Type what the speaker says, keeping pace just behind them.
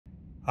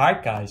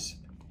Alright guys,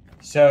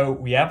 so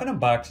we have an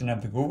unboxing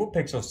of the Google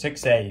Pixel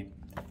 6a.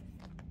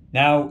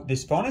 Now,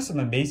 this phone has some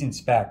amazing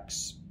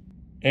specs,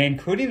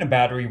 including a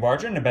battery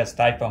larger than the best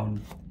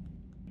iPhone,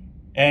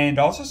 and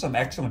also some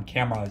excellent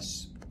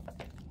cameras,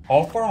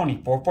 all for only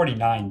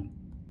 $449.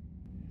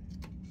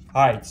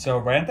 Alright, so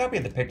right on top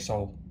of the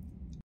Pixel,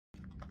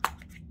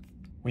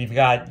 we've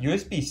got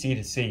USB-C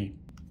to C,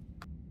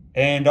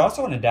 and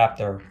also an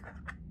adapter,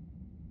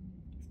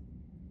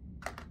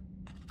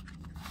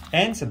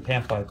 and some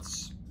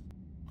pamphlets.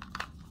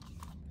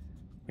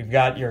 We've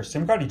got your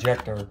SIM card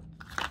ejector,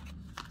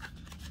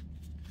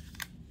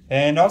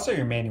 and also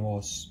your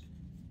manuals.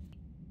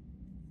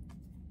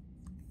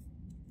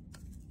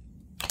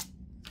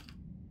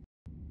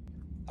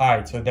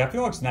 Alright, so it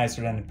definitely looks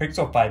nicer than the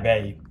Pixel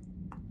 5a.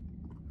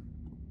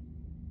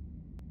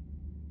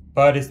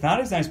 But it's not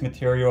as nice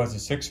material as the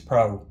 6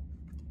 Pro,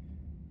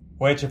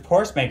 which of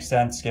course makes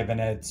sense given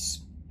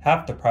it's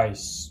half the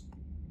price.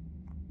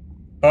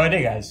 But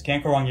hey guys,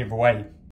 can't go wrong either way.